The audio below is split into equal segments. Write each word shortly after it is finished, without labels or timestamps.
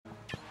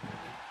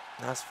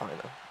That's fine,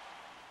 though.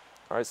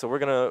 All right, so we're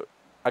going to,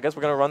 I guess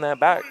we're going to run that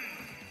back.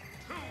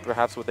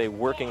 Perhaps with a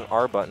working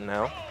R button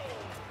now.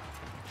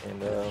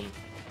 And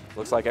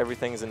looks like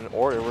everything's in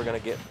order. We're going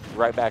to get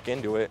right back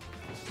into it.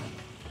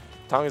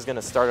 Tonga's going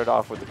to start it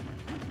off with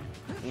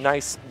a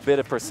nice bit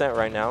of percent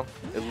right now.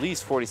 At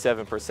least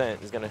 47%.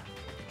 He's going to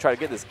try to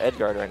get this edge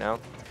guard right now.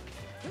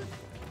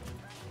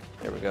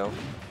 There we go.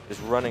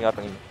 Just running up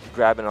and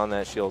grabbing on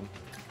that shield.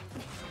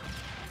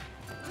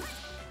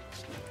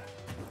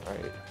 All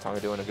right, Tonga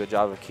doing a good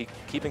job of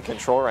keeping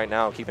control right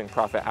now, keeping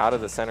Prophet out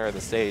of the center of the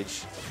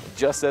stage,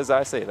 just as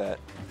I say that.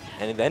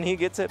 And then he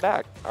gets it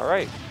back. All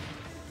right.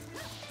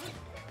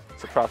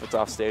 So Prophet's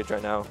off stage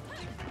right now.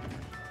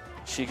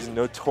 Sheik is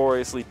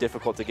notoriously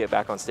difficult to get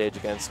back on stage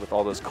against with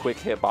all those quick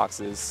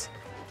hitboxes,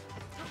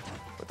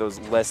 with those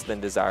less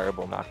than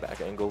desirable knockback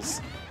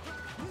angles.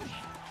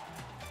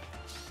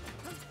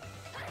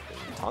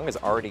 Tonga's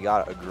already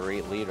got a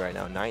great lead right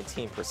now,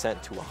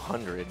 19% to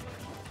 100.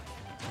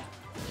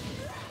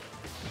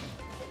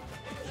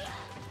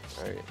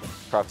 All right,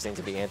 Prophet seems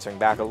to be answering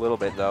back a little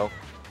bit though.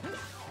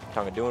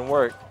 Tonga doing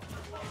work.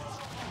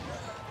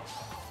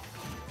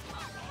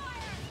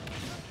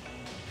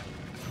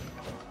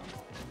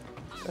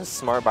 That's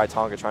smart by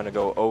Tonga trying to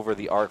go over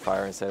the arc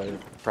fire instead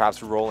of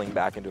perhaps rolling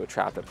back into a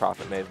trap that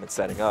Prophet may have been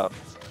setting up.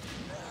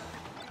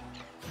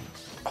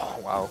 Oh,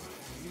 wow.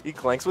 He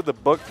clanks with the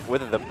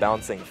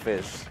bouncing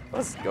fish.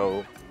 Let's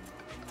go.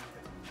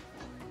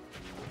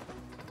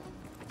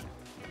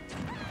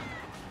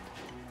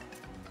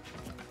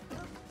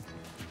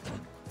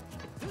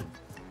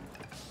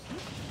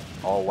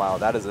 Oh, wow.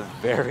 That is a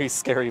very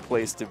scary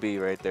place to be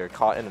right there.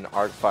 Caught in an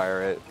arc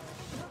fire.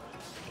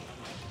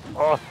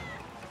 Oh,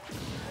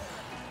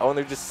 and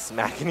they're just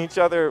smacking each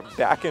other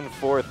back and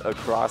forth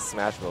across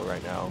Smashville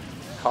right now.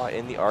 Caught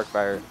in the arc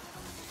fire.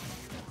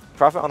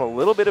 Prophet on a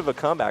little bit of a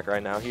comeback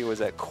right now. He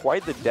was at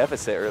quite the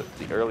deficit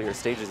the earlier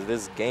stages of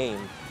this game.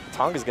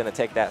 Tonga's going to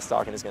take that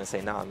stock and is going to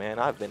say, nah, man,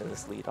 I've been in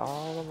this lead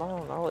all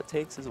along. All it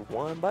takes is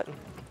one button.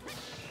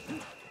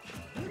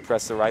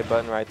 Press the right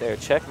button right there.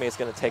 Checkmate's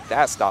going to take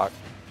that stock.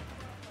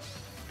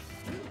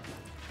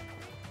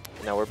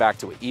 Now we're back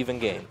to an even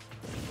game.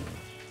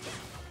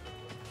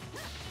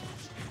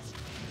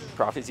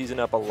 Prophet's using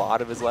up a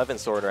lot of his Levin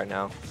sword right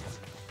now.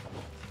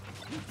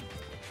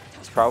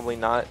 It's probably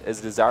not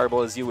as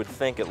desirable as you would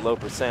think at low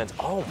percent.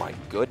 Oh my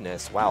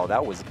goodness, wow,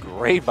 that was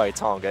great by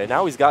Tonga. And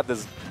now he's got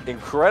this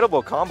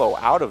incredible combo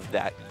out of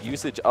that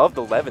usage of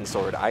the Levin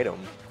sword item.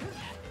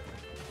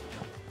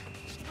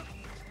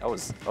 That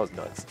was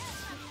nuts.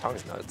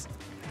 Tonga's nuts.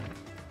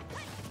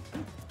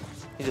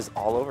 He's just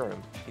all over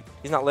him.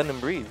 He's not letting him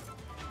breathe.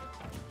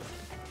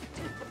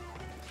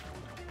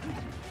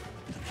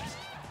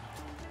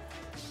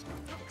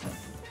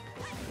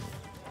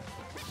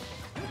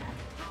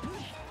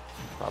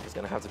 Prophet's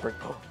gonna have to bring,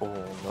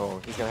 oh no,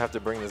 he's gonna have to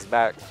bring this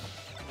back.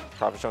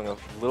 Prophet showing a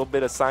little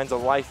bit of signs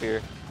of life here.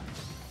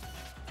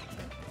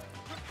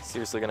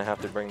 Seriously gonna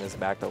have to bring this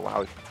back to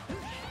wow.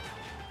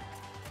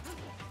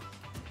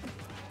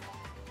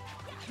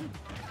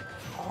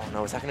 Oh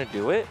no, is that gonna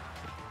do it?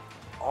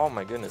 Oh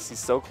my goodness, he's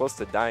so close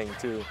to dying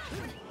too.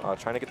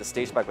 Trying to get the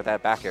stage back with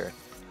that back air.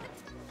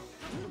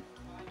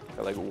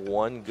 Got like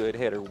one good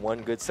hit or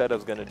one good setup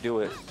is gonna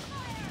do it.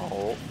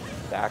 Oh,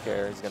 back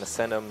air is gonna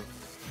send him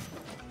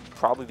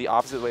probably the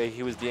opposite way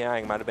he was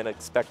DIing. Might have been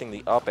expecting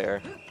the up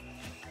air.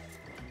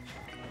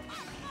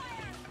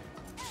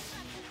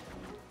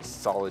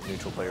 Solid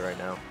neutral play right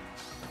now.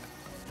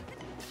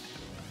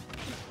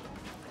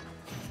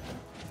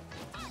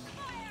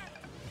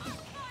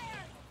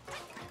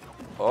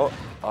 Oh,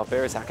 up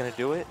air, is that gonna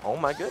do it? Oh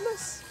my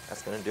goodness,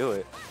 that's gonna do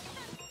it.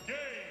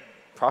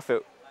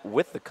 Prophet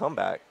with the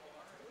comeback.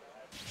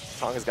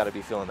 Tonga's gotta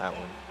be feeling that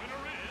one.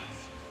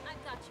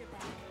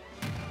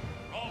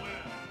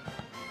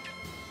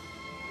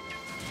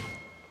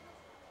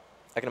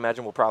 I can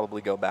imagine we'll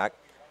probably go back.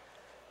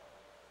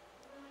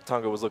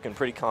 Tonga was looking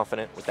pretty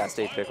confident with that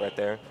stage pick right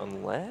there.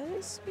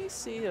 Unless we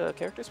see a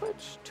character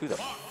switch to the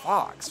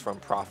Fox from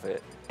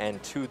Prophet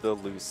and to the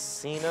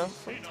Lucina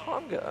from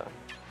Tonga.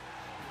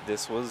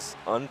 This was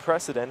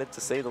unprecedented to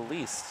say the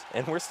least.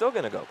 And we're still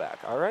going to go back.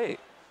 All right.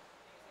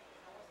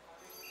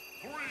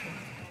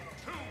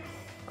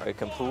 All right,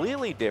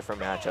 completely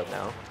different matchup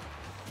now.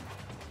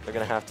 They're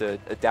going to have to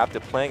adapt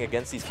to playing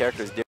against these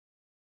characters differently.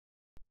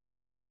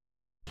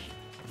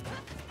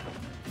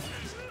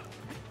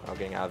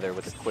 Getting out of there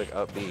with a quick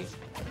up B.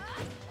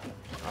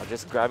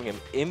 Just grabbing him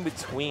in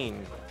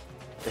between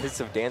the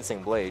hits of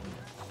Dancing Blade.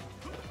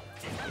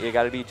 You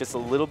got to be just a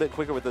little bit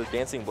quicker with the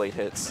Dancing Blade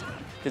hits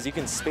because you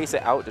can space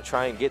it out to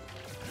try and get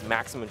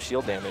maximum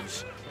shield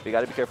damage. But you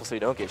got to be careful so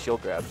you don't get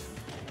shield grabbed.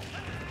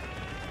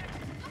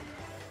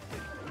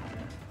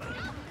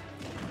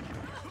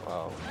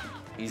 Wow.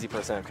 Easy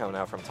percent coming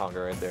out from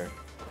Tonga right there.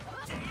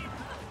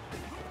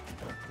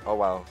 Oh,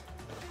 wow.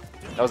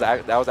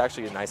 That was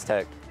actually a nice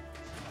tech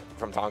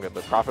from Tonga,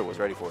 but Prophet was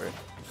ready for it.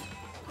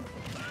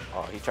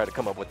 Oh, he tried to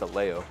come up with the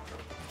Leo.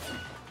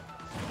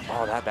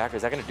 Oh, that backer,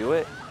 is that going to do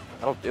it?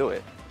 That'll do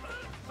it.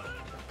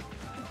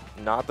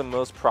 not the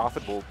most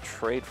profitable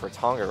trade for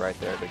Tonga right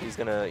there, but he's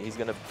gonna,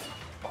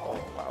 oh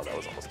wow, that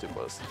was almost too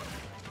close.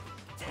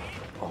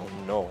 Oh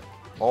no,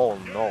 oh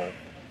no,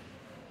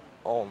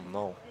 oh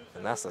no,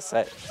 and that's the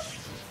set.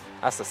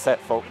 That's the set,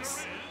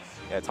 folks.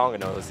 Yeah, Tonga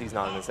knows he's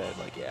not in his head,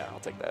 like, yeah, I'll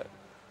take that.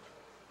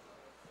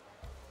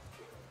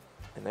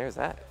 And there's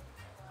that.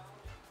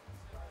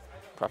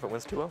 Profit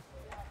wins 2-0.